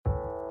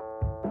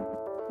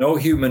No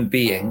human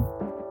being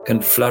can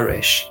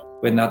flourish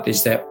when that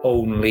is their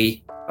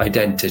only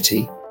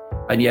identity.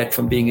 And yet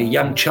from being a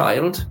young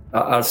child,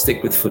 I'll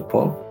stick with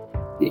football.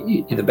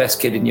 You're the best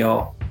kid in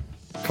your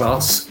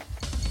class,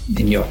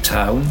 in your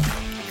town,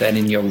 then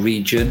in your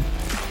region,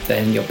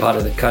 then in your part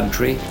of the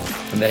country,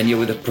 and then you're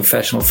with a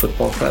professional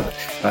football club,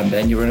 and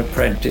then you're an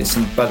apprentice.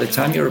 And by the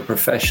time you're a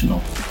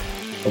professional,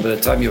 or by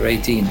the time you're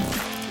 18,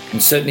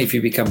 and certainly if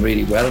you become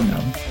really well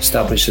known,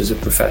 established as a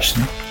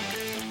professional,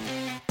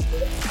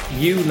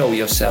 you know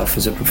yourself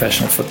as a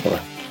professional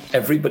footballer.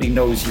 Everybody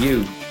knows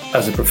you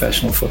as a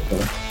professional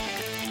footballer.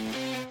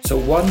 So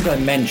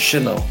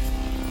one-dimensional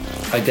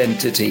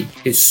identity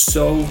is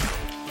so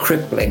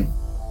crippling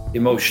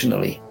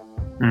emotionally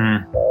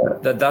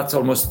that's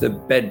almost the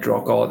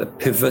bedrock or the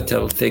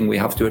pivotal thing we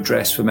have to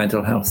address for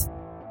mental health.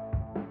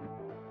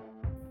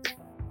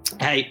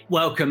 Hey,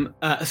 welcome.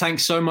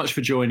 Thanks so much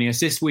for joining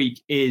us. This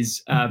week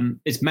is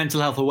it's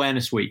Mental Health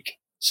Awareness Week.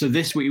 So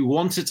this week we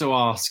wanted to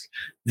ask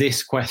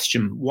this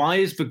question: why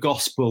is the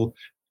gospel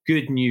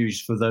good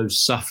news for those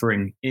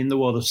suffering in the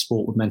world of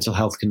sport with mental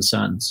health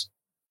concerns?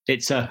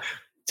 It's a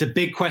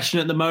big question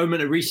at the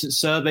moment. A recent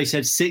survey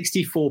said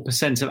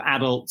 64% of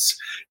adults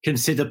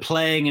consider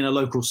playing in a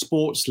local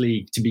sports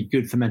league to be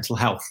good for mental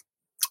health.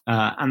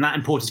 And that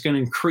importance is going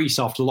to increase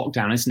after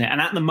lockdown, isn't it? And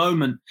at the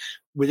moment,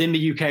 within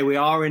the UK, we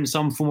are in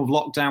some form of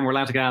lockdown. We're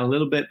allowed to go out a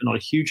little bit, but not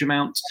a huge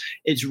amount.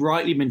 It's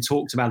rightly been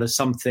talked about as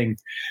something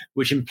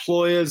which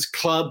employers,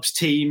 clubs,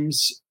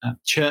 teams,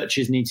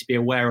 churches need to be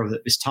aware of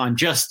at this time.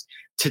 Just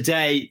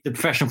today, the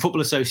Professional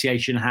Football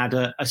Association had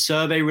a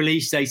survey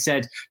released. They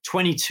said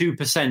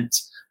 22%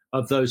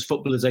 of those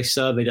footballers they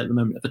surveyed at the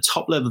moment at the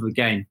top level of the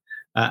game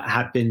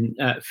have been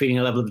feeling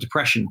a level of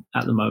depression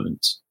at the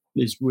moment.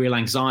 There's real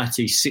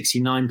anxiety,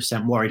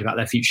 69% worried about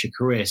their future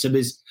career. So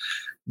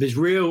there's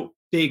real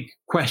big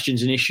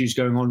questions and issues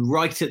going on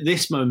right at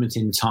this moment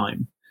in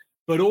time.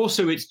 But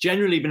also it's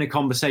generally been a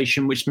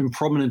conversation which has been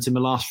prominent in the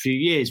last few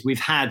years.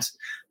 We've had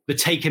the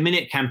Take a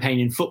Minute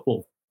campaign in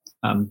football.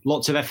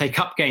 Lots of FA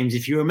Cup games.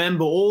 If you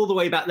remember all the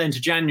way back then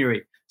to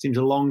January, seems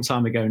a long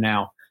time ago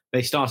now,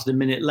 they started a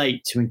minute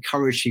late to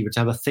encourage people to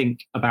have a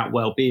think about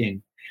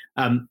well-being.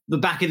 The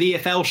back of the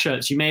EFL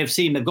shirts, you may have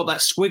seen, they've got that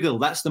squiggle.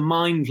 That's the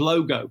Mind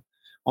logo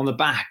on the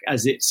back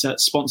as it's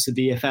sponsored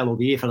the EFL, or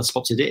the EFL has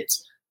sponsored it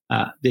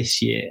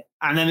this year.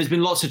 And then there's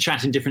been lots of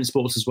chat in different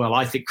sports as well.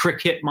 I think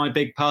cricket, my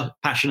big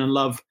passion and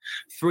love.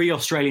 3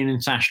 Australian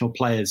international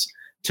players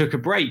took a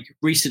break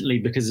recently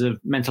because of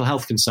mental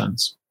health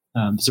concerns.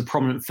 There's a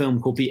prominent film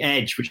called The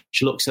Edge, which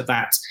looks at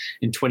that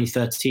in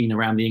 2013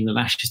 around the England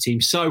national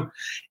team. So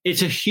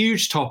it's a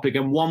huge topic,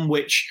 and one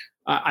which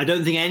I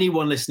don't think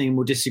anyone listening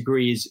will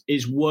disagree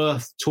is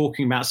worth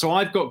talking about. So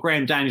I've got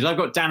Graham Daniels. I've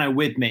got Danno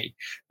with me.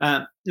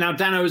 Now,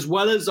 Danno, as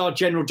well as our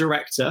general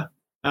director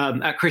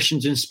at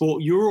Christians in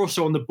Sport, you're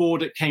also on the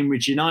board at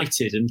Cambridge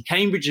United. And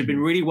Cambridge have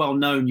been really well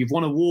known. You've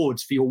won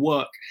awards for your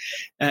work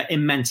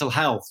in mental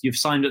health. You've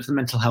signed up to the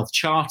Mental Health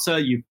Charter.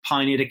 You've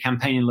pioneered a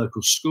campaign in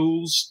local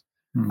schools.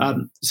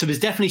 So there's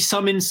definitely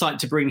some insight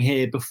to bring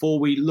here before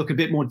we look a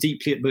bit more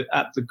deeply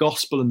at the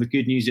gospel and the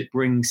good news it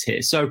brings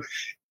here. So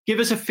give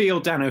us a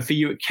feel, Danno, for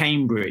you at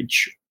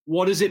Cambridge.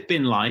 What has it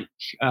been like?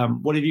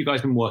 What have you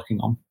guys been working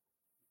on?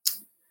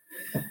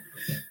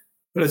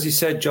 Well, as you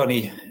said,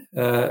 Johnny,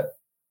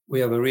 we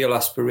have a real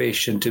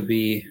aspiration to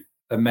be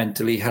a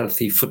mentally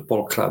healthy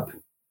football club.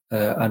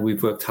 And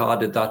we've worked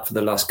hard at that for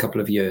the last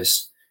couple of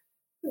years.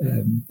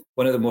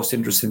 One of the most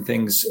interesting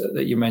things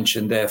that you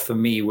mentioned there for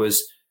me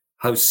was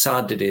how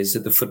sad it is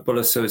that the Football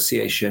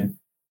Association,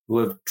 who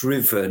have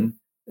driven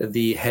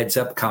the Heads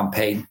Up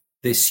campaign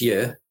this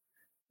year,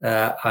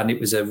 and it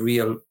was a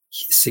real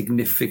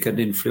significant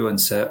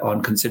influencer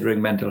on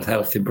considering mental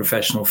health in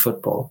professional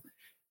football.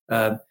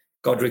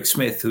 Godric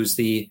Smith, who's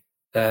the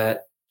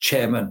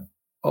chairman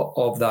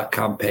of that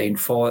campaign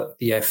for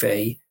the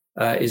FA,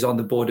 is on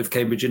the board of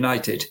Cambridge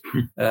United.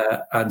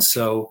 And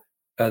so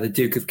the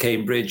Duke of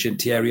Cambridge and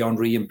Thierry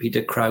Henry and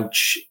Peter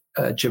Crouch,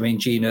 Jermaine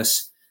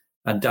Genus,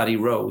 and Danny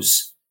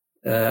Rose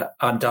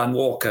and Dan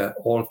Walker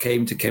all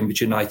came to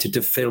Cambridge United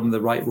to film the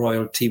Right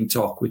Royal Team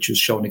Talk, which was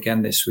shown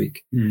again this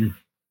week.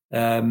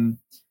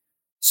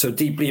 So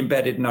deeply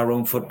embedded in our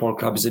own football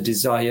club is a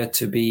desire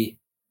to be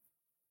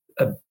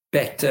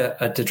better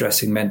at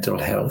addressing mental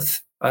health.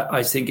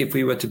 I think if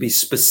we were to be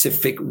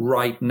specific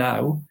right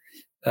now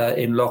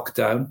in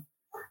lockdown,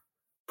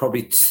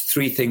 probably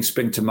 3 things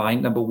spring to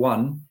mind. Number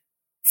one,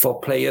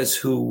 for players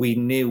who we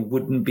knew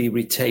wouldn't be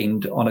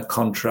retained on a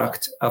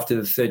contract after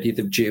the 30th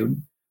of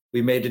June,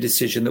 we made a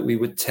decision that we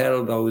would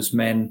tell those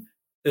men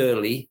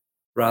early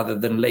rather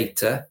than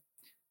later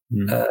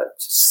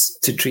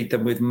to treat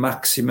them with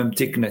maximum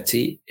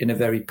dignity in a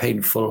very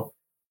painful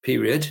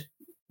period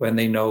when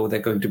they know they're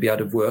going to be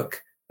out of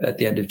work at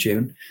the end of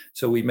June.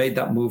 So we made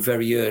that move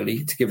very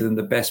early to give them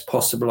the best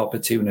possible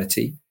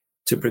opportunity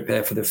to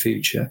prepare for the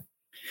future.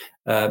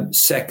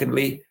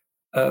 Secondly,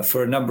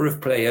 for a number of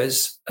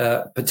players,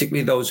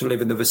 particularly those who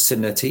live in the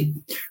vicinity,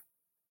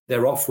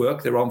 they're off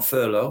work, they're on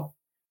furlough.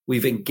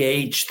 We've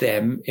engaged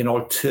them in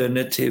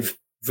alternative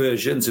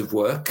versions of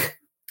work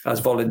as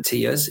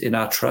volunteers in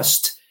our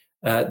trust.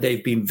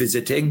 They've been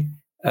visiting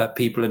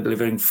people and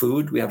delivering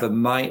food. We have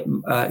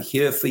a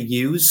Here for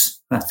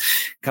Yous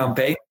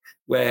campaign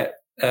where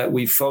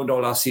we phoned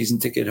all our season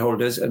ticket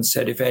holders and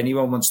said, if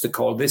anyone wants to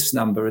call this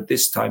number at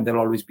this time,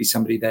 there'll always be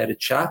somebody there to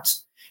chat.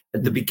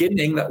 At the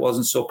beginning, that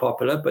wasn't so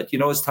popular, but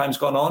as time's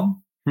gone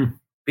on,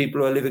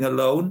 people who are living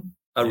alone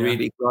are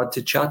really glad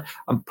to chat,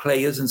 and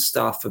players and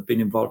staff have been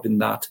involved in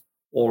that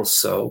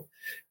also.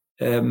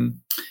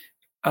 And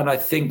I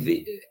think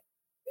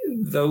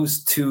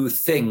those two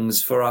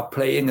things for our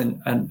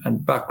playing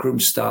and backroom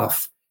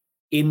staff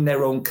in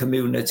their own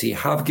community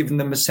have given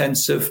them a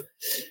sense of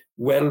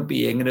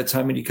well-being in a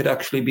time when you could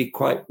actually be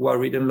quite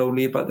worried and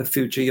lonely about the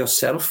future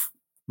yourself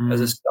as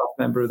a staff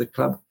member of the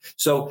club.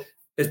 So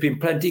there's been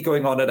plenty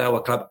going on at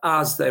our club,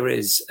 as there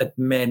is at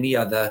many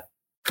other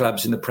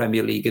clubs in the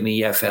Premier League and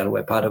the EFL.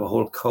 We're part of a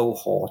whole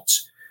cohort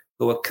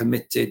who are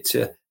committed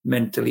to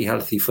mentally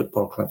healthy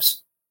football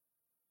clubs.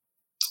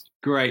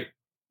 Great.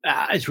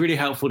 It's really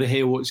helpful to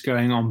hear what's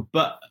going on.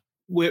 But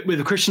with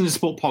the Christian in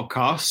Sport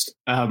podcast,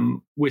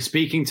 we're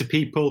speaking to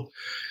people,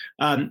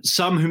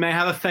 some who may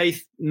have a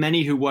faith,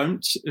 many who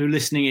won't, who are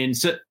listening in.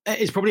 So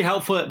it's probably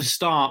helpful at the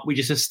start we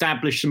just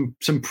establish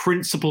some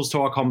principles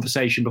to our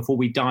conversation before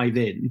we dive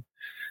in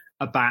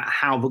about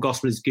how the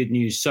gospel is good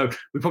news. So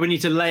we probably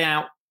need to lay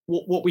out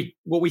what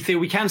we feel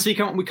we can speak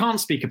about and we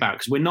can't speak about,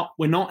 because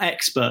we're not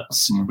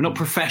experts. We're not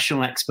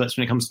professional experts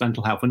when it comes to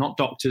mental health. We're not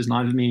doctors,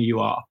 neither me or you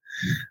are.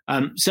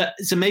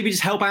 So maybe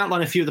just help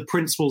outline a few of the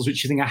principles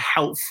which you think are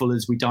helpful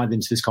as we dive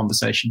into this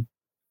conversation.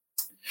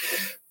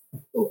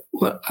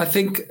 Well, I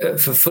think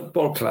for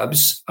football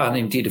clubs, and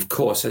indeed, of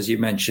course, as you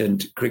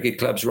mentioned, cricket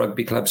clubs,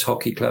 rugby clubs,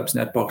 hockey clubs,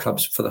 netball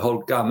clubs, for the whole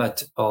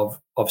gamut of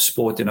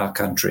sport in our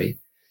country,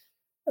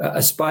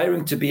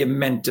 aspiring to be a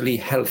mentally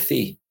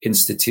healthy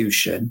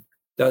institution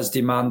does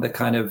demand the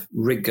kind of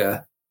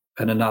rigor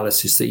and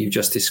analysis that you've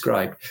just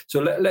described.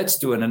 So let's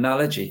do an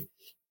analogy.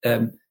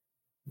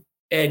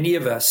 Any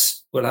of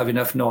us will have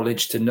enough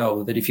knowledge to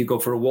know that if you go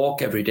for a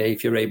walk every day,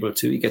 if you're able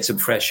to, you get some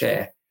fresh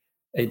air.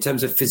 In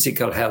terms of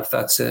physical health,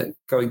 that's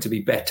going to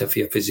be better for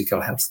your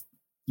physical health.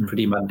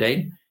 Pretty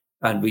mundane,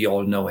 and we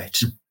all know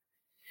it.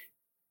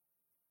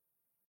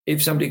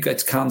 If somebody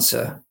gets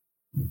cancer,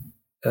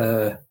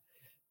 then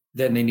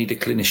they need a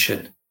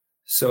clinician.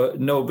 So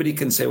nobody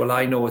can say, well,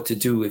 I know what to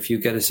do if you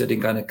get a certain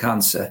kind of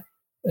cancer.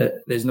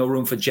 There's no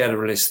room for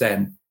generalists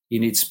then. You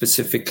need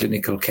specific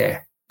clinical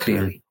care,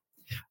 clearly.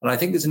 And I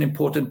think there's an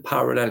important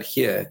parallel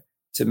here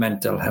to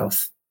mental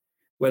health.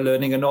 We're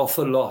learning an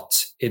awful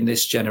lot in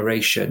this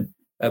generation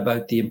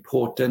about the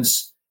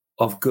importance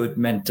of good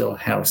mental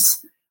health.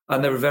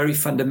 And there are very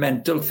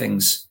fundamental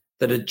things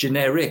that are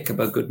generic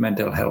about good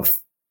mental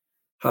health.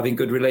 Having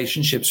good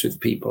relationships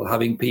with people,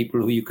 having people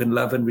who you can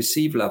love and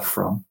receive love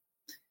from,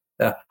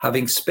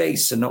 having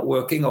space and not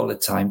working all the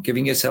time,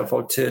 giving yourself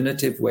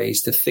alternative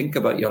ways to think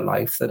about your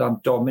life that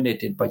aren't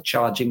dominated by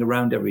charging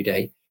around every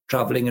day,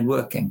 traveling and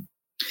working.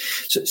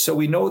 So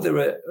we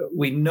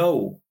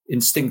know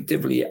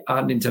instinctively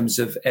and in terms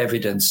of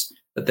evidence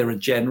that there are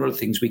general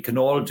things we can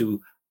all do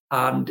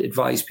and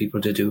advise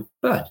people to do.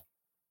 But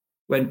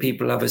when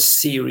people have a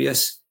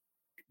serious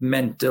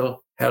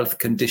mental health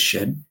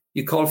condition,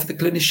 you call for the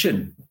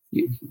clinician.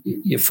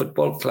 Your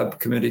football club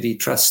community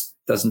trust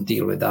doesn't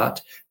deal with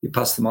that. You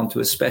pass them on to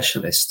a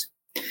specialist.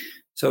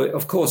 So,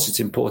 of course, it's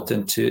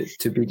important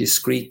to be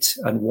discreet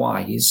and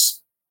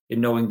wise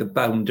in knowing the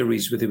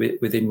boundaries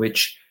within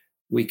which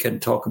we can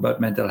talk about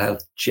mental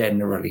health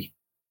generally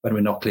when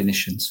we're not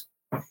clinicians.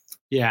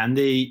 Yeah, and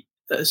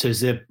so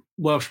as the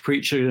Welsh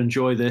preacher who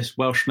enjoy this,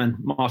 Welshman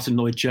Martin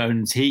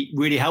Lloyd-Jones, he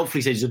really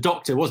helpfully said, he's a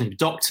doctor, wasn't he?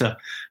 Dr.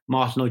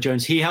 Martin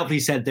Lloyd-Jones. He helpfully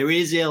said there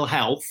is ill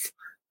health,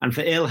 and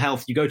for ill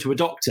health, you go to a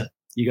doctor,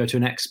 you go to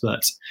an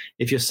expert.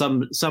 If you're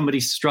somebody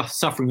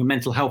suffering with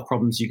mental health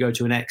problems, you go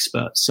to an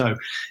expert. So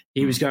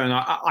he was going,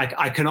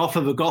 I can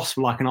offer the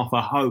gospel, I can offer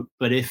hope,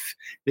 but if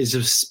there's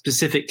a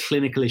specific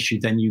clinical issue,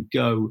 then you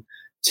go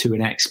to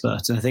an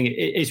expert. And I think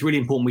it's really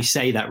important we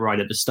say that right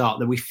at the start,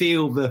 that we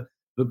feel the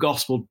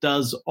gospel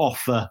does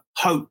offer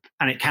hope,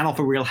 and it can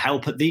offer real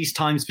help at these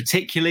times,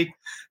 particularly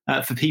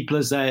for people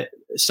as they're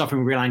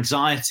suffering real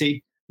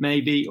anxiety,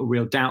 maybe, or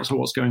real doubts of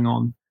what's going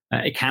on.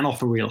 It can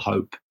offer real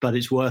hope, but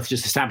it's worth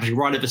just establishing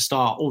right at the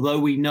start. Although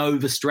we know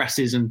the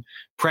stresses and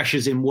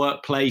pressures in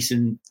workplace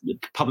and the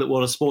public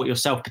world of sport,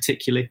 yourself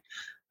particularly,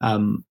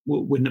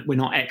 we're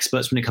not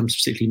experts when it comes to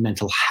particularly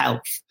mental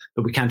health,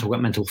 but we can talk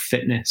about mental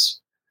fitness.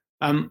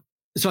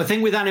 So I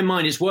think with that in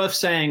mind, it's worth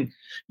saying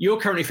you're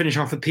currently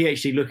finishing off a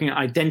PhD looking at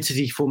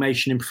identity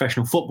formation in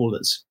professional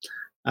footballers.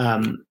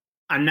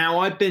 And now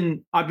I've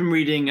been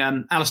reading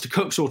Alistair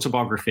Cook's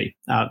autobiography.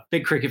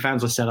 Big cricket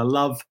fans, I said, I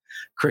love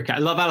cricket. I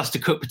love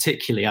Alistair Cook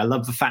particularly. I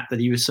love the fact that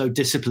he was so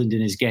disciplined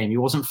in his game. He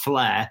wasn't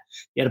flair.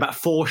 He had about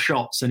 4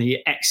 shots and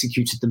he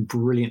executed them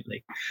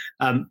brilliantly.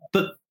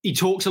 But he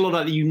talks a lot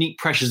about the unique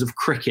pressures of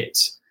cricket.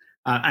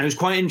 And it was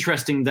quite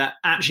interesting that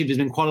actually there's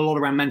been quite a lot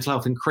around mental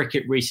health in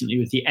cricket recently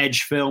with the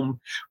Edge film,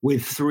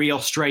 with 3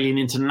 Australian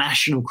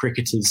international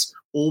cricketers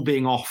all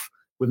being off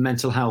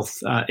mental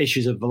health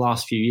issues of the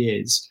last few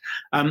years.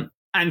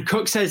 And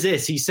Cook says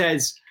this. He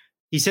says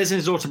in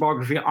his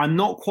autobiography, "I'm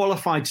not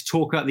qualified to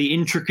talk about the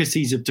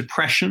intricacies of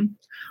depression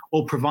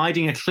or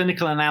providing a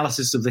clinical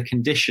analysis of the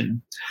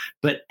condition,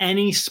 but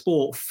any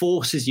sport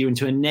forces you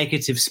into a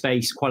negative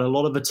space quite a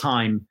lot of the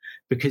time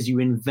because you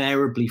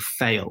invariably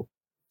fail."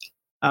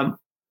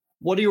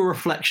 What are your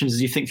reflections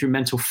as you think through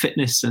mental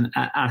fitness and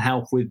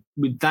health with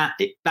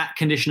that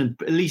condition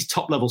of at least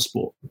top level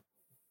sport?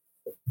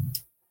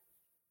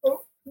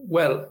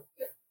 Well,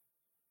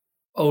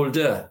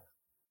 older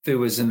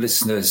viewers and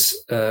listeners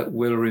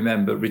will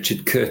remember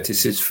Richard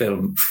Curtis's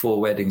film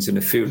 4 Weddings and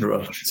a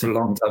Funeral. It's a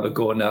long time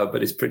ago now,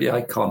 but it's pretty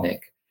iconic.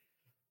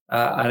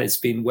 And it's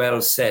been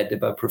well said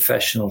about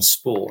professional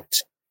sport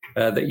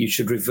that you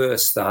should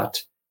reverse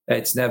that.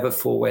 It's never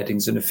 4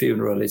 weddings and a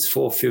funeral. It's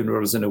 4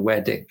 funerals and a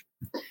wedding.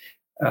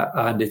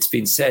 And it's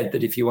been said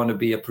that if you want to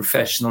be a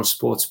professional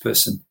sports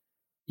person,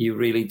 you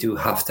really do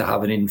have to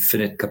have an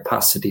infinite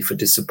capacity for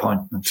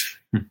disappointment.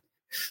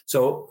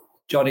 So,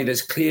 Johnny,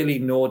 there's clearly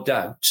no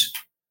doubt,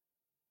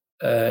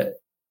 and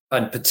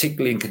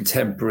particularly in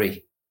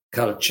contemporary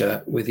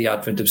culture with the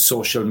advent of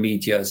social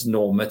media as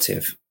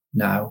normative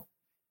now,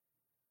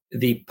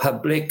 the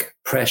public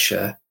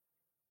pressure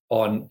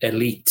on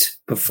elite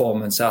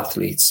performance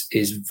athletes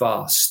is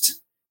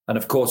vast. And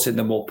of course, in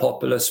the more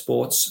popular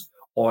sports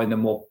or in the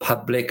more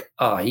public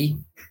eye,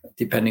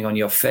 depending on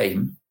your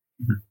fame,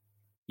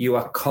 you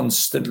are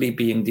constantly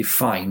being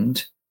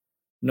defined,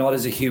 not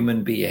as a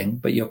human being,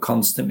 but you're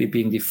constantly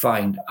being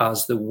defined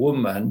as the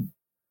woman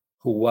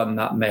who won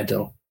that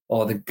medal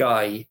or the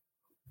guy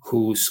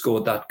who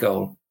scored that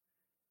goal.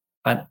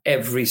 And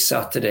every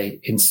Saturday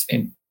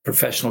in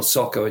professional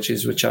soccer,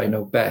 which I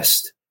know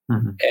best,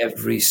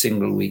 every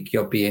single week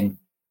you're being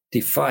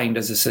defined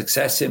as a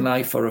success in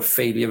life or a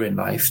failure in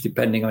life,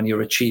 depending on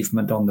your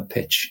achievement on the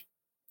pitch.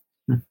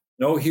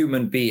 No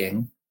human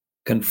being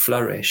can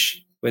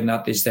flourish when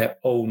that is their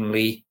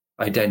only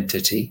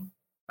identity.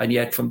 And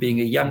yet from being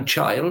a young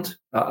child,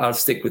 I'll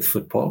stick with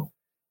football,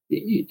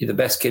 you're the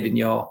best kid in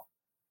your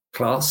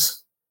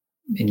class,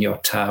 in your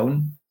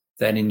town,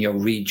 then in your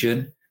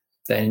region,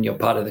 then in your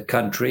part of the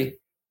country,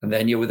 and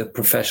then you're with a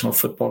professional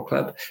football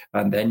club,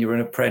 and then you're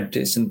an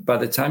apprentice. And by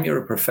the time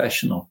you're a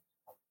professional,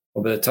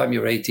 or by the time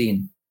you're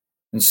 18,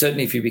 and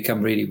certainly if you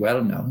become really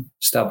well known,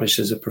 established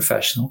as a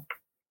professional,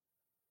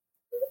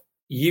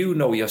 you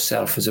know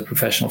yourself as a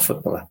professional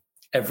footballer.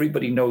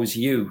 Everybody knows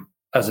you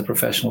as a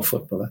professional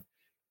footballer.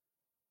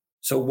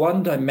 So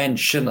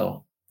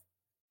one-dimensional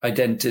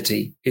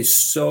identity is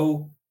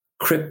so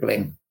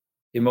crippling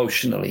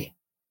emotionally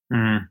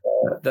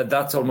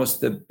that's almost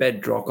the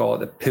bedrock or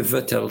the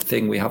pivotal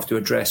thing we have to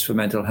address for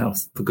mental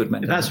health, for good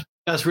mental health.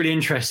 That's really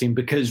interesting,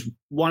 because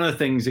one of the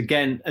things,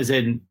 again, as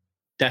in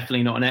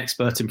definitely not an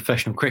expert in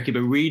professional cricket,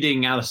 but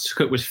reading Alistair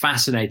Cook was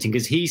fascinating,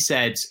 because he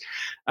said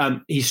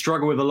he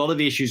struggled with a lot of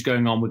the issues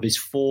going on with his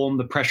form,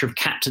 the pressure of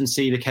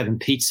captaincy, the Kevin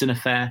Peterson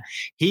affair.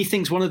 He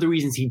thinks one of the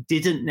reasons he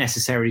didn't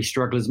necessarily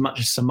struggle as much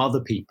as some other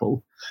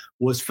people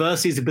was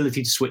firstly his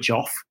ability to switch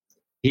off.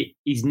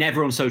 He's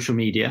never on social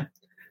media.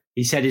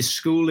 He said his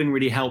schooling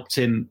really helped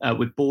him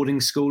with boarding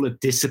school, a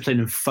discipline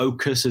and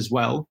focus as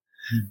well.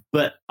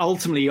 But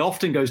ultimately, he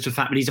often goes to the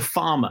fact that he's a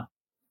farmer.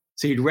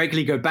 So he'd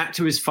regularly go back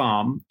to his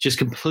farm, just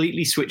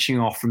completely switching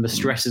off from the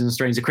stresses and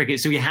strains of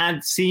cricket. So he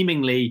had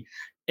seemingly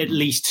at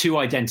least 2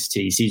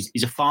 identities.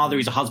 He's a father,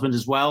 he's a husband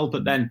as well.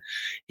 But then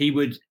he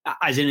would,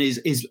 as in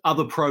his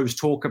other pros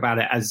talk about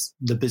it as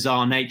the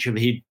bizarre nature of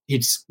it,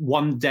 he'd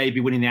one day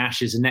be winning the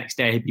Ashes, the next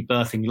day he'd be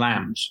birthing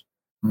lambs.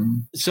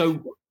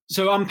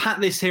 So unpack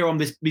this here on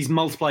these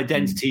multiple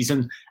identities,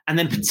 and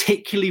then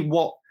particularly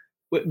what,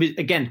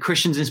 again,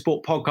 Christians in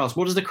Sport podcast,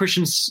 what does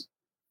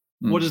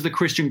the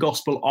Christian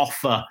gospel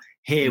offer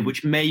here,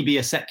 which maybe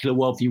a secular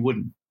worldview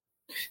wouldn't?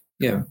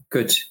 Yeah,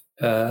 good.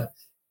 Well,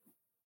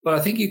 I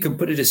think you can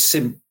put it as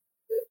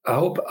I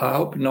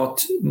hope not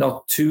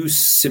too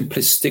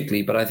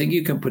simplistically, but I think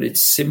you can put it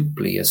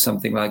simply as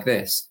something like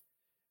this.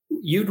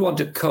 You'd want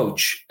to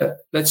coach,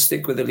 let's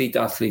stick with elite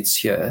athletes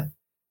here.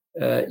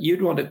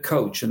 You'd want to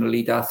coach an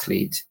elite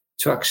athlete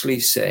to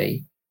actually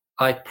say,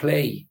 I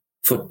play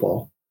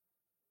football,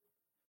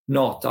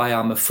 not I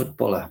am a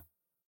footballer.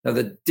 Now,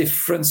 the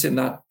difference in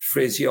that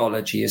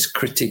phraseology is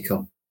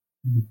critical.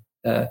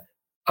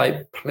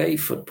 I play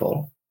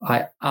football.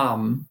 I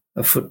am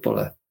a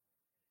footballer.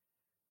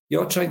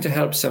 You're trying to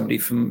help somebody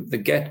from the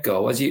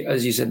get-go, as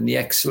you said in the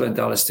excellent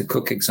Alistair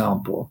Cook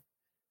example.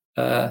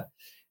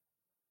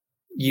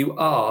 You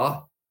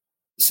are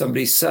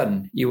somebody's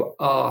son. You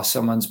are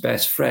someone's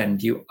best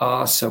friend. You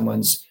are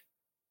someone's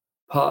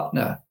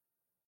partner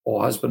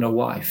or husband or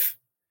wife.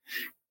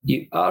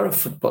 You are a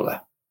footballer.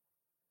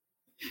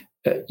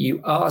 You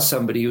are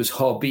somebody whose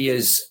hobby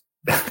is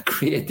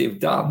creative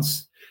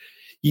dance.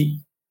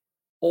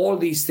 All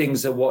these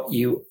things are what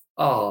you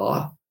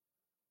are.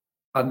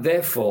 And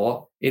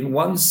therefore, in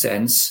one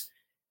sense,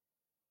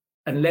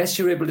 unless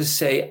you're able to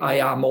say, I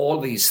am all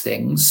these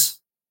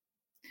things,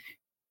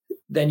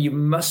 then you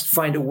must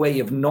find a way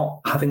of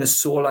not having a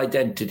sole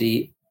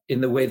identity in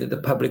the way that the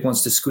public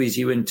wants to squeeze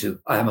you into.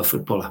 I am a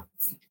footballer.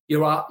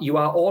 You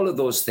are all of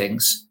those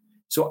things.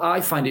 So I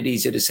find it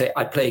easier to say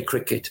I play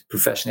cricket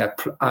professionally.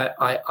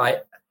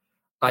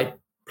 I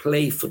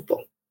play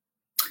football.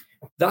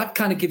 That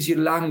kind of gives you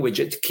language.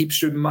 It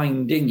keeps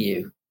reminding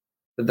you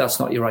that that's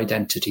not your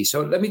identity.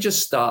 So let me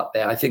just start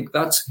there. I think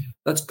that's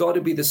got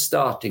to be the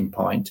starting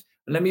point.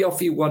 And let me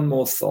offer you one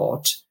more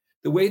thought.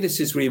 The way this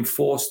is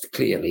reinforced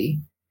clearly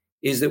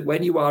is that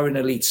when you are in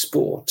elite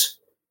sport,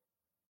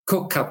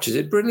 Cook captures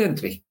it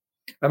brilliantly.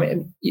 I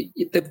mean,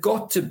 they've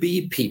got to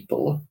be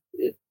people,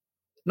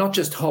 not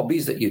just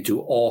hobbies that you do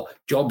or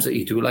jobs that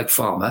you do like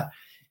farmer.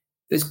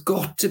 There's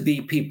got to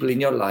be people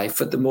in your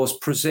life at the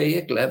most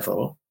prosaic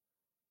level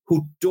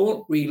who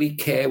don't really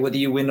care whether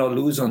you win or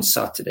lose on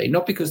Saturday,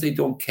 not because they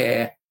don't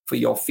care for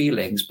your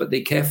feelings, but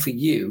they care for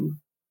you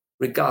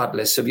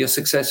regardless of your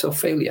success or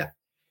failure.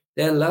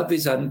 Their love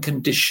is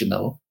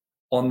unconditional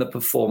on the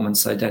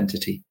performance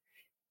identity.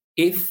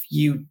 If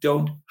you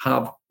don't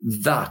have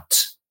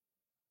that,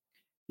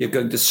 you're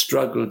going to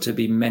struggle to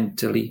be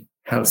mentally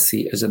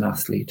healthy as an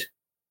athlete.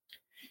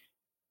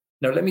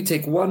 Now, let me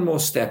take one more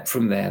step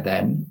from there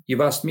then.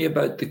 You've asked me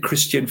about the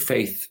Christian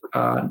faith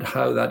and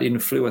how that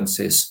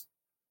influences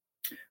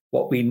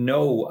what we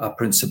know are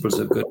principles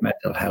of good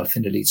mental health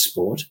in elite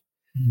sport.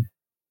 Mm.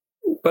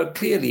 But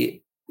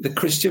clearly, the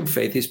Christian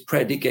faith is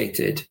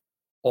predicated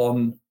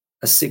on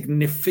a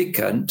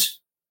significant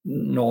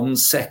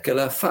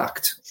non-secular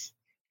fact.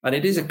 And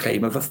it is a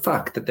claim of a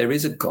fact that there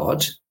is a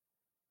God.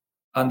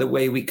 And the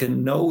way we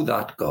can know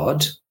that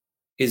God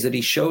is that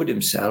he showed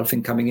himself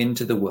in coming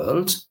into the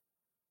world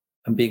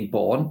and being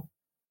born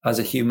as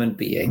a human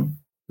being,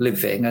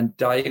 living and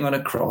dying on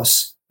a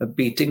cross, a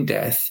beating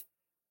death,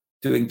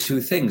 doing two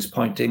things,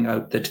 pointing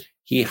out that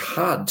he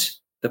had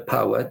the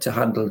power to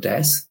handle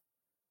death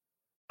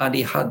and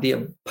he had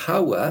the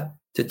power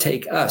to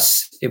take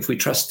us, if we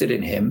trusted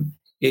in him,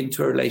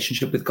 into a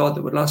relationship with God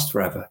that would last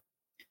forever.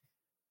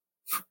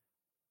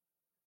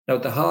 Now,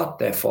 at the heart,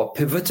 therefore,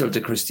 pivotal to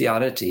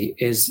Christianity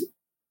is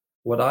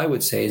what I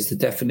would say is the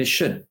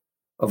definition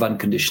of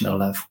unconditional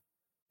love,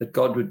 that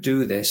God would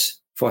do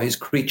this for his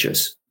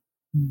creatures.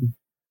 Mm-hmm.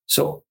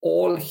 So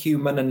all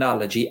human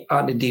analogy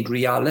and indeed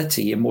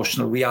reality,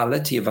 emotional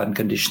reality of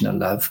unconditional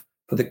love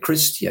for the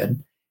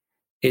Christian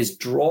is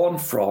drawn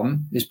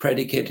from, is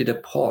predicated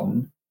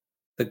upon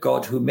the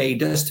God who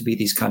made us to be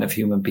these kind of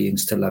human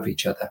beings to love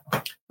each other.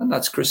 And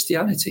that's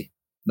Christianity.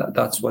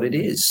 That's what it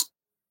is.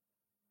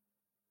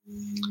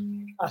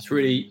 It's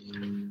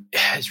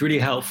really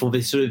helpful.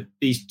 These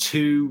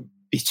two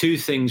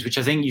things, which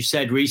I think you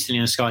said recently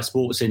in a Sky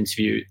Sports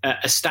interview,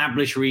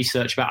 established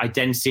research about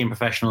identity in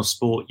professional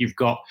sport. You've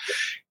got,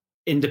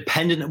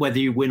 independent of whether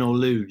you win or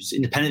lose,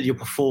 independent of your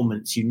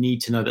performance, you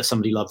need to know that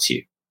somebody loves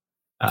you,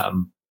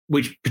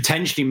 which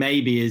potentially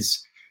maybe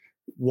is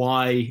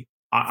why,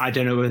 I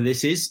don't know whether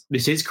this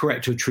is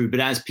correct or true, but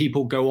as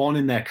people go on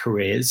in their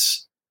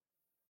careers,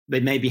 they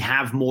maybe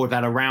have more of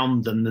that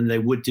around them than they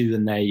would do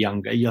when they're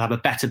younger. You'll have a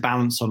better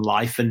balance on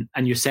life. And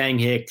you're saying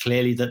here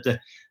clearly that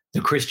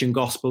the Christian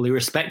gospel,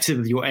 irrespective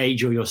of your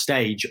age or your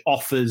stage,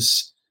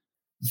 offers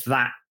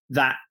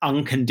that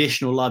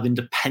unconditional love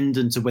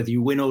independent of whether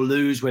you win or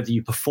lose, whether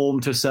you perform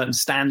to a certain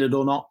standard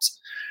or not.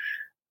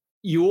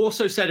 You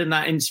also said in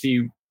that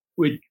interview,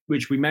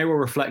 which we may well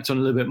reflect on a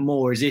little bit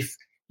more, is if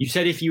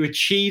you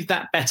achieve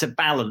that better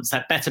balance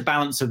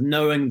of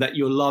knowing that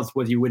you're loved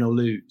whether you win or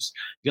lose,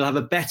 you'll have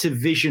a better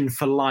vision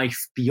for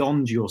life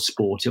beyond your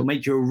sport. It'll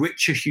make you a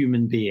richer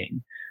human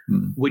being,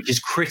 which is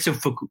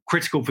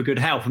critical for good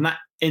health. And that,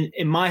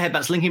 in my head,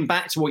 that's linking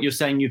back to what you're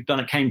saying you've done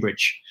at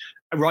Cambridge.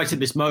 Right at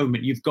this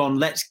moment, you've gone,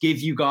 let's give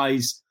you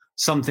guys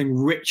something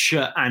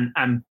richer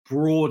and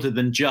broader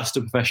than just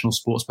a professional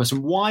sports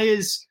person. Why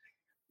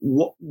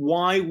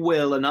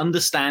will an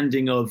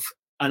understanding of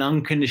an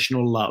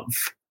unconditional love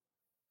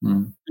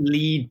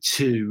lead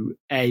to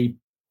a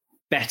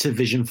better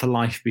vision for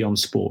life beyond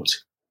sport?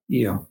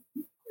 Yeah,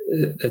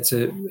 it's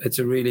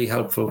a really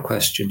helpful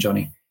question,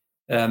 Johnny.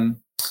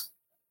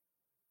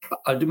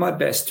 I'll do my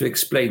best to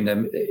explain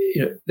them.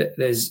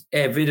 There's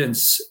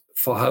evidence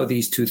for how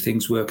these two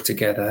things work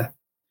together.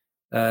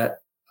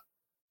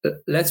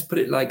 Let's put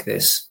it like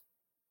this.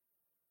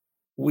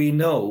 We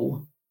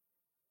know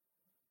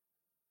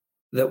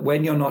that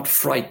when you're not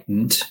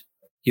frightened,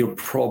 you'll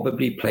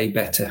probably play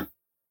better.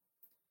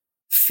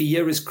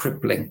 Fear is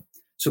crippling.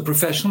 So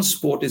professional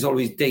sport is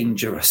always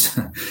dangerous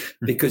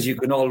because you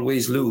can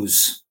always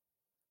lose.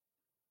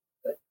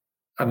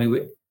 I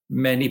mean,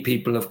 many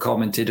people have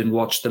commented and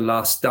watched The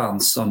Last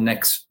Dance on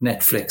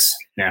Netflix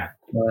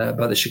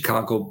by the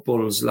Chicago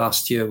Bulls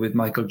last year with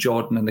Michael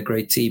Jordan and the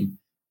great team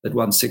that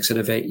won 6 out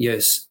of 8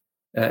 years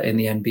in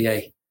the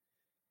NBA.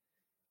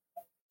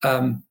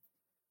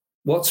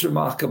 What's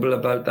remarkable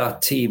about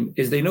that team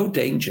is they know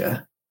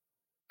danger.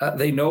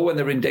 They know when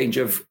they're in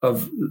danger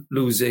of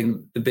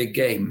losing the big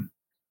game,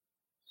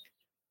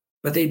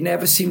 but they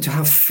never seem to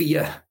have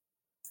fear.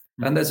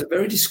 And there's a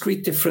very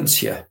discrete difference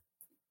here.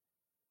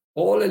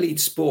 All elite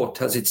sport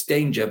has its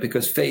danger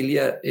because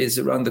failure is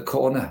around the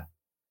corner.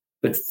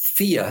 But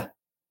fear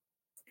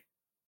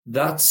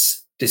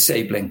that's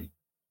disabling.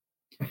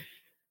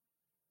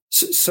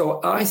 So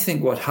I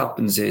think what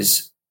happens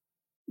is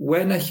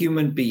when a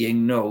human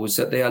being knows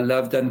that they are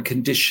loved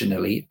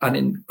unconditionally, and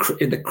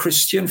in the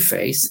Christian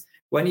faith,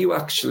 when you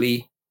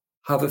actually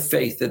have a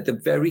faith that the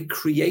very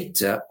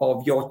creator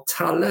of your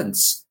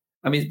talents,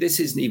 I mean, this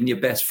isn't even your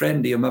best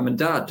friend, or your mum and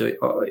dad,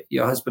 or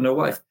your husband or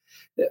wife.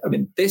 I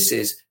mean, this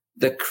is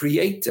the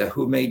creator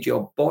who made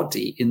your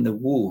body in the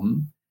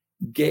womb,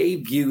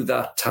 gave you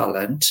that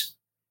talent,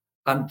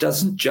 and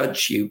doesn't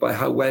judge you by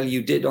how well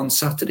you did on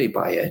Saturday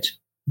by it.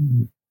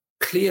 Mm.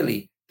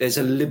 Clearly, there's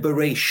a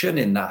liberation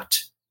in that.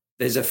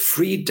 There's a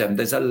freedom.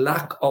 There's a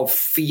lack of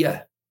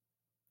fear.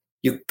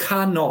 You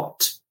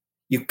cannot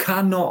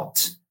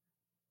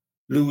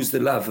lose the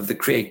love of the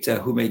creator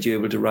who made you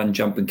able to run,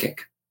 jump, and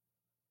kick.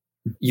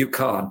 You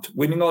can't.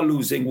 Winning or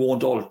losing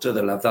won't alter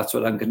the love. That's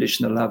what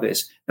unconditional love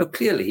is. Now,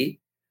 clearly,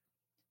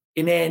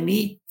 in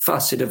any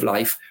facet of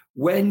life,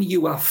 when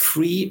you are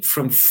free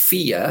from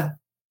fear,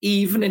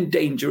 even in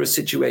dangerous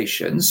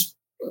situations,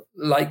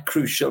 like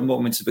crucial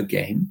moments of a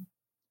game,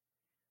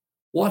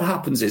 what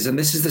happens is, and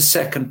this is the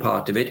second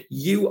part of it,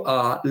 you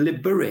are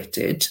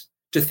liberated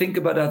to think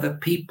about other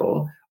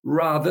people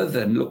rather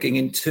than looking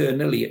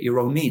internally at your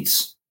own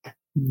needs.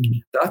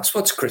 Mm. That's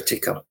what's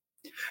critical.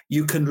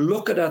 You can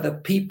look at other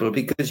people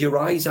because your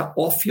eyes are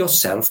off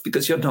yourself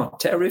because you're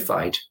not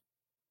terrified.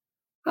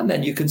 And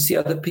then you can see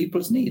other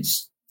people's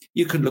needs.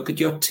 You can look at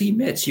your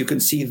teammates. You can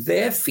see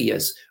their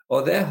fears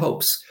or their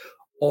hopes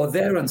or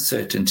their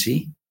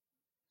uncertainty,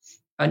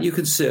 and you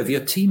can serve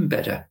your team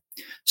better.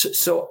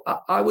 So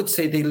I would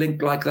say they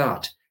link like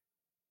that.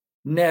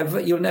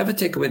 You'll never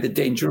take away the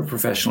danger of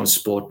professional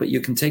sport, but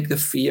you can take the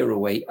fear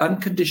away.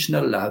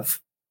 Unconditional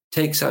love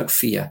takes out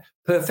fear.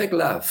 Perfect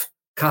love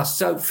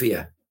casts out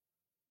fear,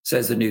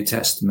 says the New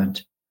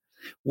Testament.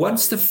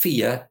 Once the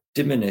fear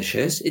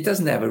diminishes, it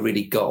doesn't ever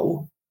really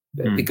go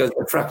because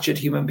we're fractured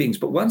human beings.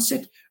 But once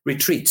it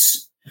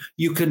retreats,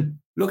 you can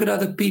look at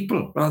other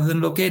people rather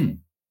than look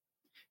in.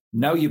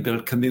 Now you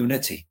build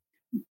community.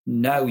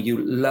 Now you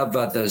love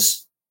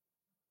others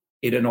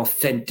in an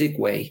authentic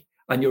way,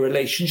 and your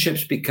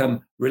relationships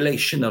become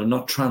relational,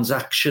 not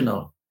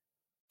transactional,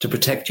 to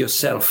protect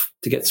yourself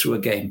to get through a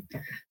game.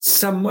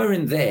 Somewhere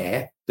in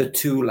there, the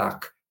two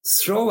lack.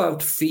 Throw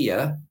out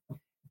fear,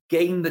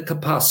 gain the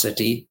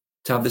capacity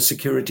to have the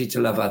security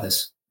to love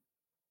others.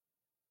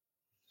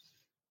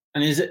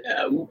 And is it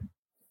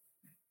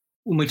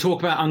when we talk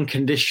about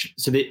unconditional,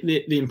 so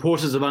the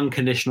importance of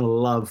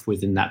unconditional love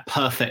within that,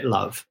 perfect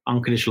love,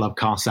 unconditional love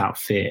casts out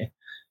fear.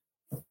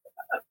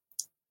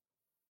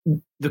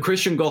 The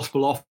Christian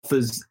gospel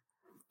offers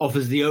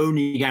the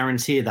only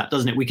guarantee of that,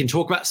 doesn't it? We can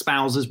talk about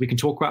spouses, we can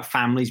talk about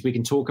families, we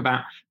can talk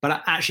about,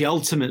 but actually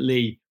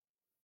ultimately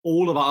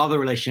all of our other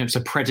relationships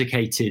are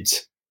predicated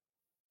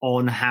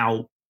on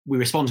how we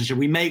respond to each other.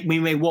 We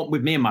may want,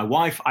 with me and my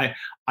wife, I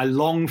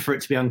long for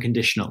it to be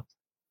unconditional,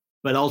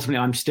 but ultimately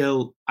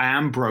I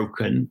am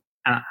broken,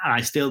 and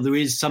there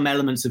is some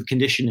elements of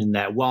condition in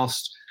there.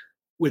 Whilst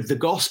with the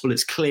gospel,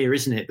 it's clear,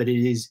 isn't it? But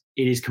it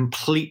is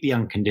completely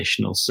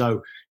unconditional.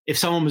 So if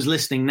someone was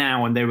listening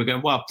now and they were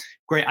going, well,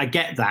 great, I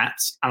get that,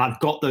 and I've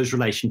got those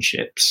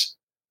relationships,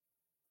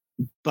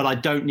 but I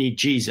don't need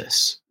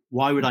Jesus.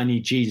 Why would I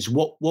need Jesus?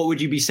 What would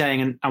you be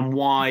saying, and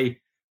why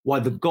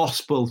the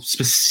gospel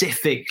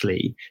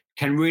specifically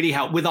can really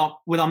help with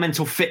our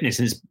mental fitness?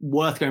 And it's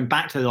worth going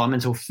back to our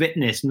mental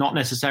fitness, not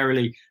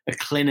necessarily a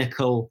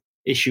clinical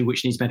issue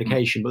which needs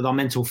medication, but with our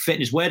mental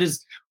fitness. Where do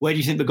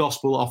you think the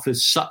gospel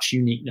offers such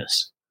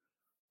uniqueness?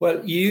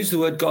 Well, you use the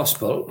word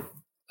gospel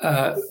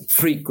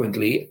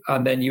frequently,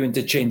 and then you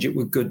interchange it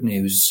with good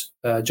news,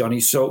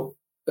 Johnny. So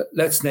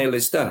let's nail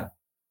this down.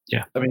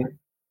 Yeah. I mean,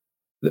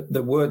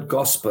 the word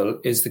gospel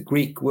is the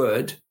Greek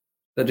word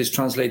that is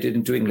translated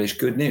into English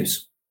good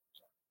news.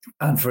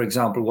 And for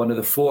example, one of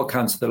the four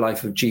accounts of the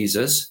life of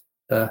Jesus,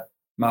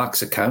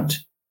 Mark's account,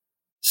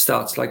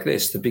 starts like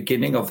this: the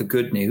beginning of the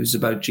good news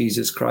about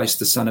Jesus Christ,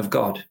 the Son of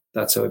God.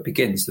 That's how it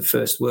begins, the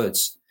first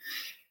words.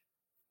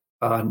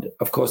 And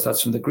of course,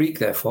 that's from the Greek,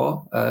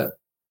 therefore.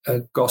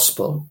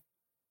 Gospel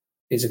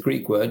is a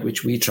Greek word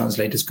which we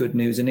translate as good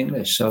news in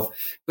English. So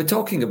we're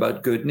talking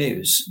about good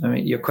news. I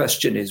mean, your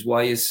question is,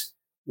 why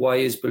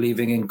is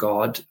believing in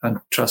God and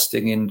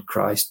trusting in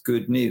Christ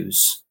good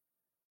news?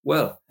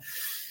 Well,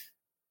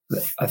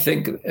 I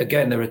think,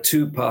 again, there are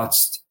two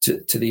parts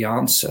to the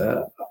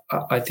answer.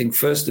 I think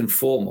first and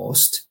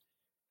foremost,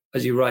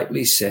 as you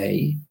rightly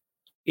say,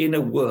 in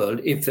a world,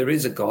 if there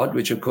is a God,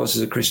 which of course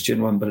as a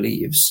Christian one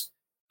believes,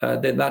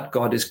 then that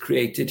God has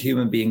created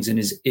human beings in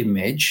his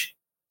image,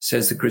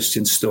 says the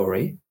Christian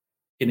story,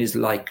 in his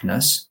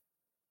likeness,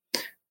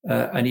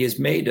 and he has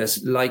made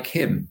us like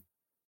him.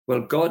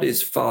 Well, God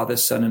is Father,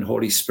 Son, and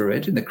Holy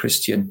Spirit in the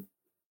Christian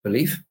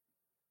belief,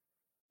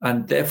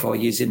 and therefore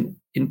he is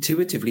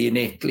intuitively,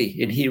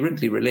 innately,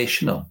 inherently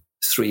relational.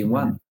 It's 3 in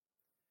 1.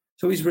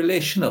 So he's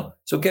relational.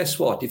 So guess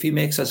what? If he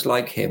makes us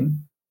like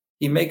him,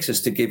 he makes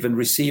us to give and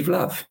receive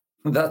love.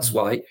 And that's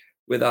why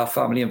with our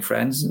family and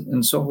friends,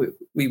 and so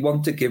we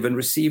want to give and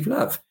receive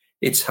love.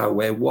 It's how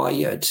we're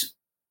wired.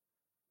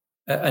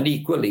 And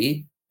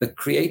equally, the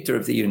creator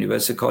of the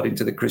universe, according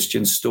to the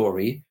Christian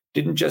story,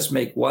 didn't just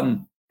make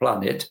one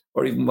planet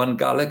or even one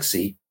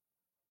galaxy,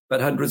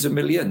 but hundreds of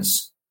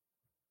millions.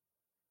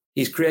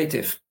 He's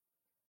creative.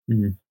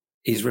 Mm.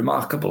 He's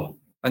remarkable.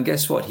 And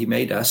guess what? He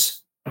made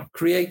us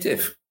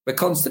creative. We're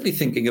constantly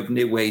thinking of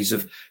new ways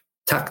of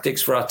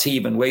tactics for our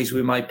team and ways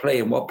we might play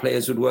and what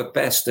players would work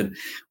best. And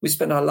we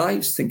spend our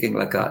lives thinking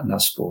like that in our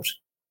sport.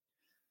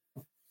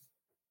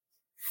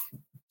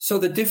 So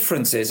the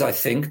difference is, I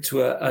think,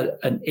 to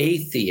an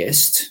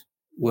atheist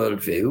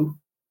worldview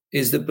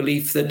is the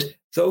belief that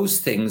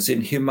those things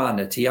in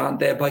humanity aren't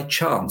there by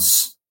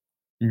chance.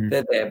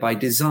 They're there by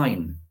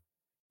design.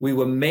 We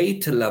were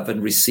made to love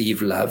and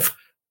receive love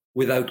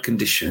without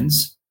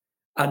conditions.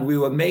 And we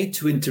were made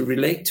to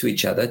interrelate to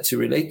each other, to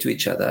relate to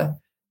each other,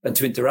 and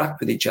to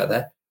interact with each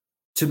other,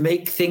 to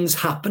make things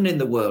happen in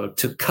the world,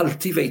 to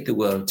cultivate the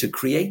world, to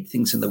create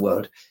things in the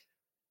world.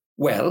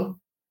 Well,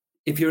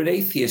 if you're an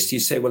atheist, you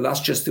say, well,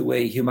 that's just the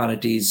way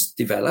humanity's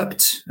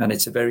developed, and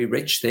it's a very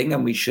rich thing,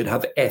 and we should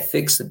have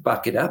ethics that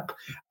back it up.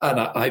 And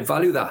I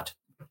value that.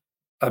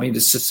 I mean,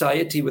 the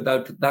society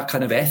without that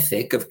kind of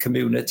ethic of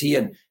community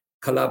and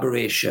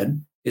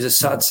collaboration is a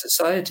sad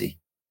society.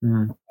 I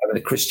mean,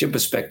 the Christian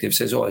perspective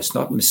says, oh, it's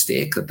not a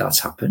mistake that that's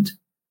happened.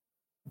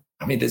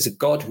 I mean, there's a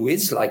God who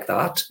is like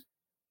that.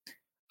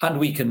 And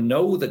we can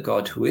know the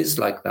God who is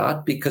like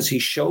that because he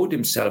showed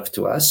himself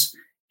to us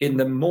in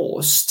the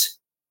most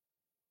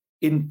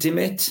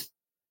intimate,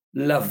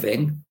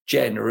 loving,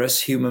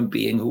 generous human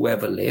being who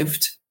ever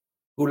lived,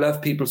 who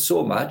loved people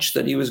so much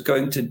that he was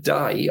going to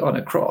die on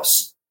a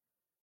cross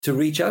to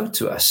reach out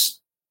to us.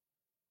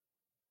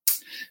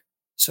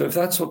 So if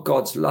that's what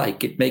God's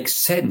like, it makes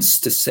sense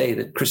to say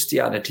that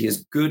Christianity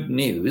is good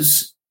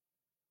news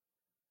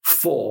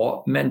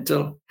for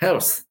mental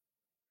health,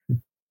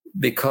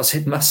 because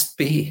it must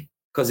be,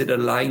 because it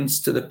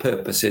aligns to the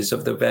purposes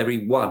of the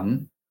very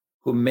one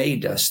who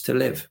made us to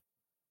live.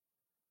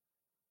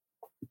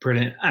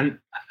 Brilliant. And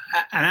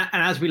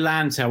as we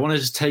land here, I want to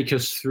just take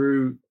us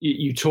through,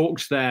 you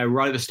talked there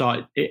right at the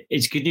start,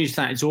 it's good news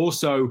that it's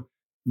also,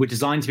 we're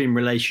designed to be in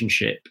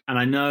relationship. And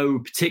I know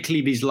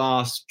particularly these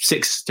last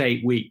 6 to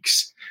 8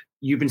 weeks,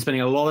 you've been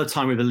spending a lot of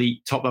time with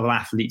elite top level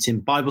athletes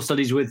in Bible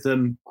studies with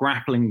them,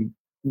 grappling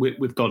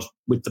with God,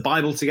 with the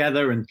Bible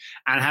together and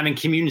having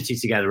community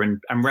together and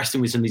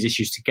wrestling with some of these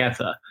issues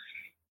together.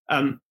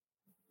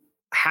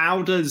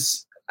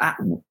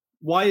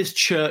 Why is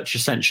church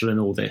essential in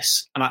all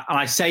this? And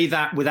I say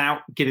that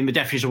without giving the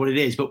definition of what it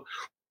is, but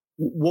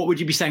what would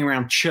you be saying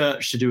around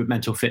church to do with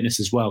mental fitness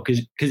as well?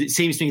 Because it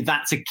seems to me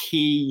that's a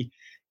key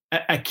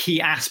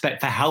aspect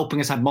for helping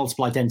us have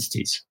multiple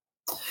identities.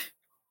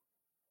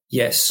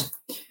 Yes.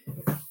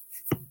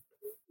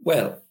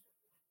 Well,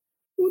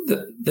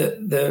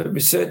 the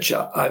research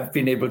I've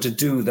been able to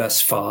do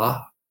thus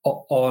far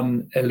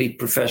on elite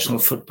professional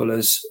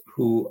footballers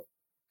who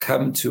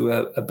come to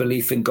a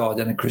belief in God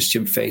and a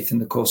Christian faith in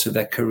the course of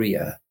their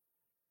career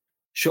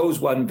shows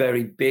one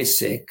very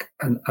basic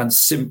and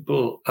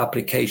simple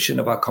application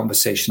of our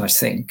conversation, I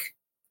think.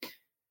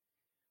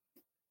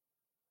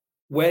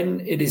 When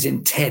it is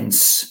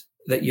intense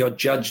that you're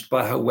judged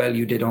by how well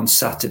you did on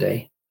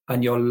Saturday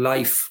and your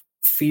life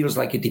feels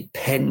like it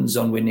depends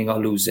on winning or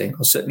losing,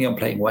 or certainly on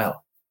playing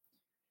well,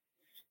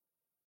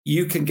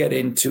 you can get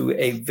into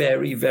a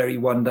very, very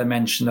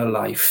one-dimensional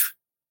life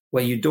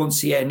where you don't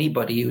see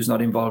anybody who's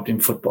not involved in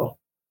football.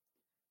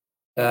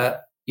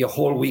 Your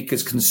whole week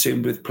is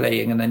consumed with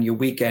playing, and then your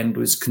weekend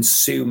was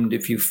consumed,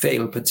 if you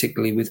fail,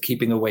 particularly with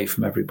keeping away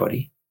from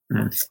everybody.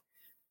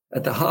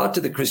 At the heart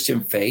of the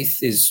Christian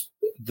faith is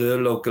the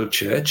local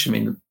church. I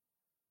mean,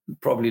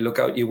 probably look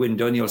out your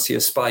window and you'll see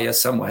a spire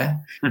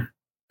somewhere.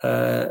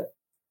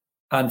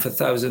 And for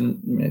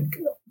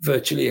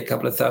virtually a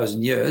couple of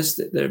thousand years,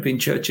 there have been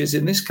churches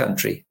in this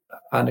country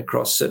and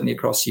certainly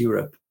across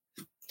Europe.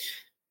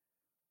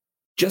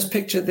 Just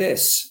picture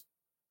this.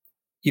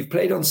 You've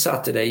played on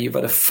Saturday, you've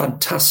had a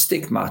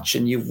fantastic match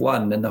and you've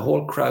won and the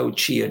whole crowd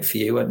cheered for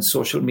you and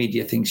social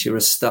media thinks you're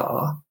a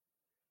star.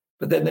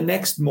 But then the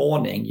next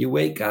morning you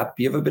wake up,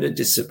 you have a bit of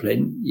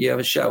discipline, you have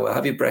a shower,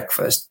 have your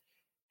breakfast,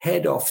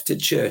 head off to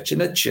church.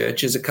 And at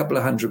church is a couple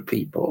of hundred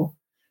people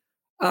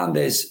and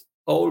there's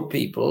old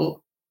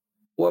people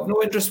who have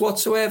no interest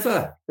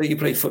whatsoever that you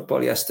played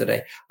football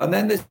yesterday. And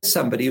then there's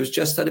somebody who's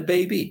just had a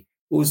baby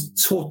who's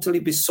totally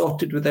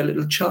besotted with their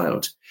little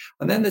child.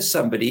 And then there's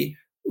somebody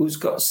who's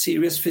got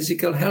serious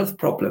physical health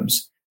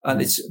problems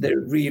and they're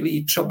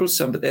really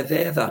troublesome, but they're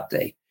there that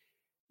day.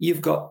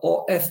 You've got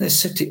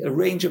ethnicity, a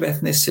range of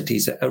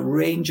ethnicities, a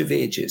range of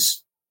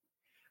ages.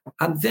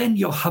 And then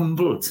you're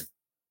humbled.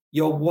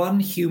 You're one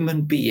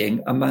human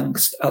being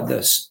amongst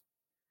others.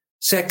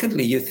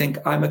 Secondly, you think,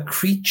 I'm a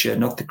creature,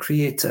 not the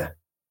creator.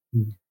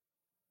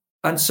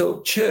 And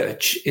so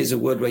church is a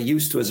word we're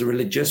used to as a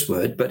religious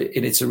word, but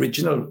in its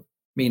original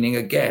meaning,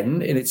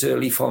 again, in its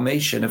early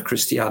formation of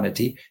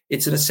Christianity,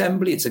 it's an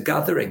assembly, it's a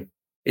gathering,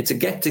 it's a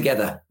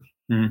get-together.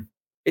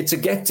 It's a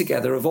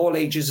get-together of all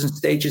ages and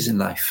stages in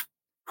life.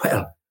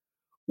 Well,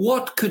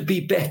 what could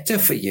be better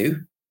for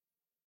you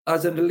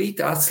as an elite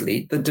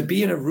athlete than to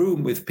be in a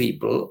room with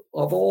people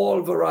of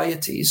all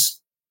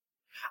varieties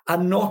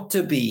and not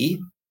to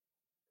be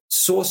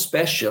so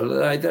special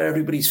that either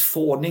everybody's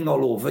fawning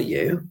all over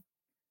you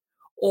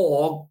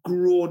or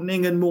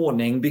groaning and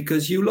mourning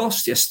because you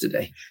lost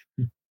yesterday.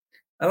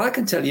 And I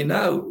can tell you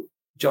now,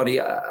 Johnny,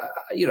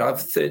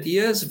 I've 30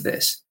 years of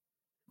this.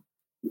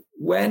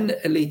 When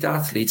elite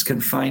athletes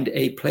can find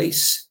a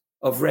place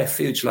of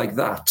refuge like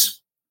that,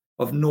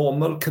 of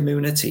normal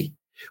community,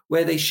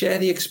 where they share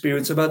the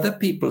experience of other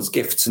people's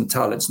gifts and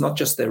talents, not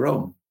just their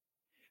own,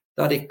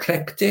 that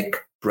eclectic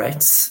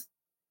breadth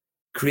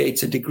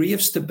creates a degree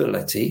of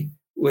stability,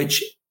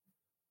 which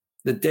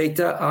the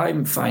data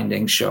I'm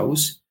finding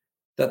shows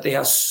that they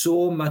are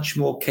so much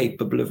more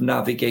capable of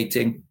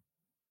navigating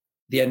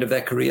the end of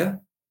their career,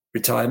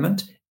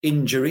 retirement,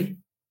 injury,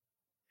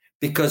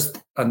 because,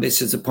 and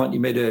this is a point you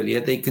made earlier,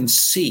 they can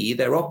see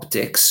their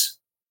optics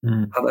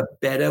have a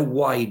better,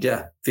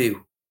 wider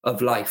view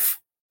of life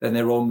than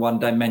their own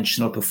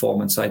one-dimensional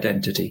performance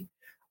identity.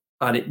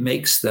 And it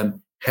makes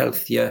them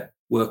healthier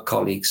work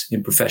colleagues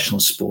in professional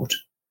sport.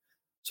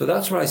 So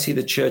that's where I see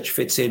the church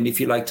fits in, if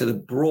you like, to the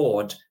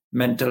broad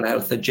mental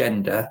health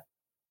agenda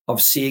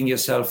of seeing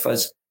yourself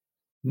as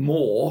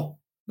more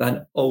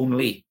than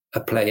only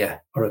a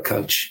player or a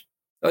coach.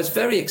 It's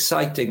very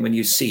exciting when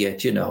you see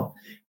it,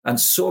 and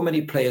so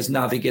many players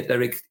navigate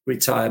their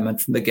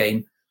retirement from the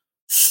game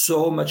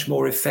so much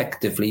more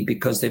effectively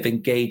because they've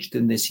engaged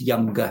in this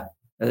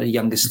at a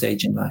younger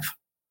stage in life.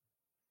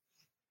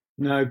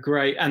 No,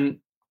 great. And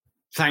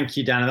thank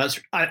you, Danno. That's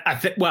I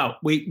think. Well,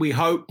 we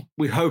hope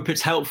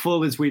it's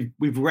helpful as we've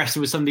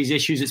wrestled with some of these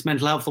issues. It's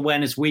Mental Health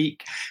Awareness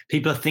Week.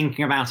 People are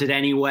thinking about it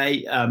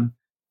anyway.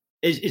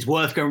 It's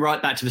worth going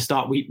right back to the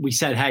start. We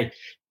said, hey,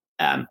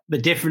 the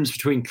difference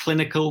between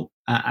clinical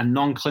and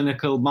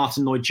non-clinical.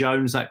 Martin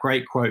Lloyd-Jones, that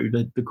great quote,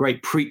 the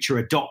great preacher,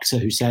 a doctor,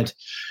 who said,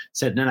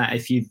 no,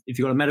 if you've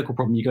got a medical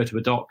problem, you go to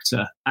a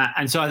doctor.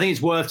 And so I think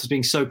it's worth just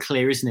being so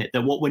clear, isn't it,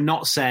 that what we're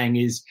not saying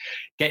is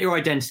get your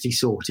identity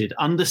sorted,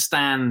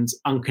 understand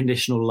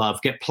unconditional love,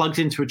 get plugged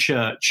into a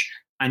church,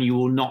 and you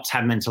will not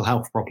have mental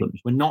health problems.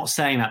 We're not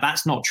saying that.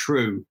 That's not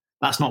true.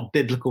 That's not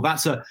biblical.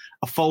 That's a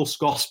false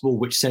gospel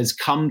which says,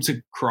 come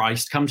to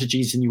Christ, come to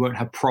Jesus, and you won't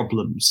have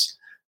problems.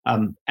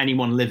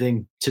 Anyone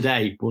living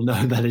today will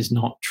know that is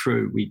not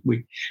true.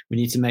 We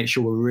need to make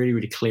sure we're really,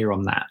 really clear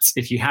on that.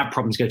 If you have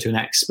problems, go to an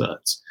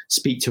expert,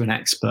 speak to an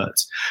expert.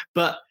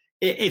 But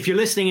if you're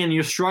listening and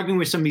you're struggling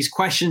with some of these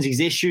questions,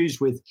 these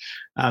issues with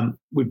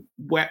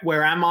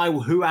where am I,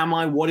 who am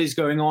I, what is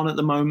going on at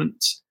the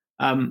moment,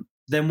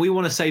 then we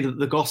want to say that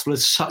the gospel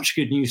has such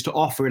good news to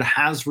offer. It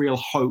has real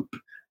hope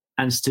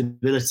and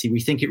stability. We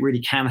think it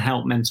really can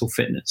help mental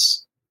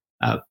fitness.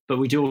 But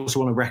we do also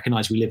want to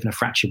recognize we live in a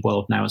fractured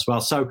world now as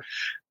well. So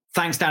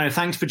thanks, Danno.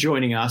 Thanks for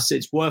joining us.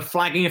 It's worth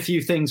flagging a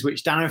few things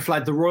which Danno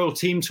flagged. The Royal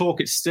Team Talk,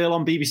 it's still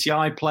on BBC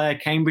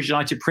iPlayer, Cambridge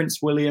United,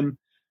 Prince William,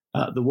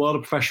 the world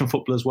of professional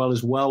football as well,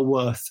 is well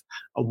worth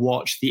a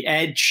watch. The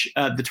Edge,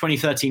 the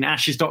 2013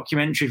 Ashes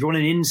documentary, if you want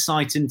an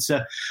insight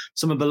into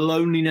some of the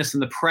loneliness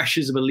and the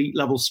pressures of elite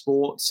level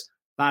sports,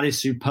 that is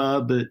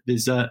superb.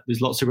 There's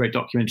lots of great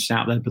documentaries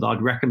out there, but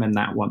I'd recommend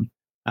that one.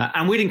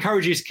 And we'd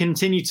encourage you to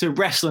continue to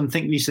wrestle and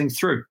think these things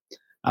through.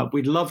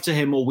 We'd love to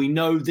hear more. We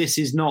know this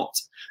is not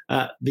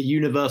the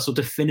universal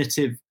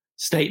definitive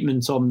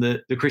statement on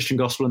the Christian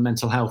gospel and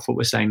mental health, what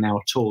we're saying now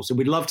at all. So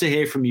we'd love to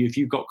hear from you. If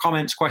you've got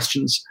comments,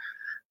 questions,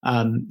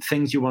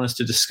 things you want us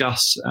to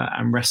discuss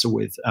and wrestle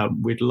with,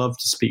 we'd love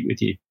to speak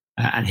with you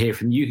and hear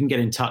from you. You can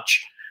get in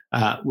touch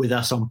with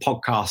us on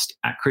podcast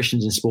at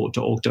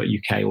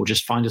christiansinsport.org.uk or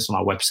just find us on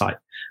our website.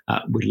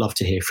 We'd love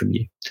to hear from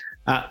you.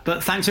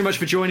 But thanks so much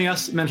for joining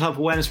us, Mental Health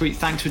Awareness Week.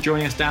 Thanks for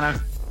joining us, Danno.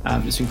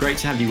 It's been great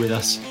to have you with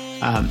us,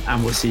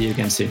 and we'll see you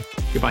again soon.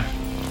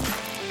 Goodbye.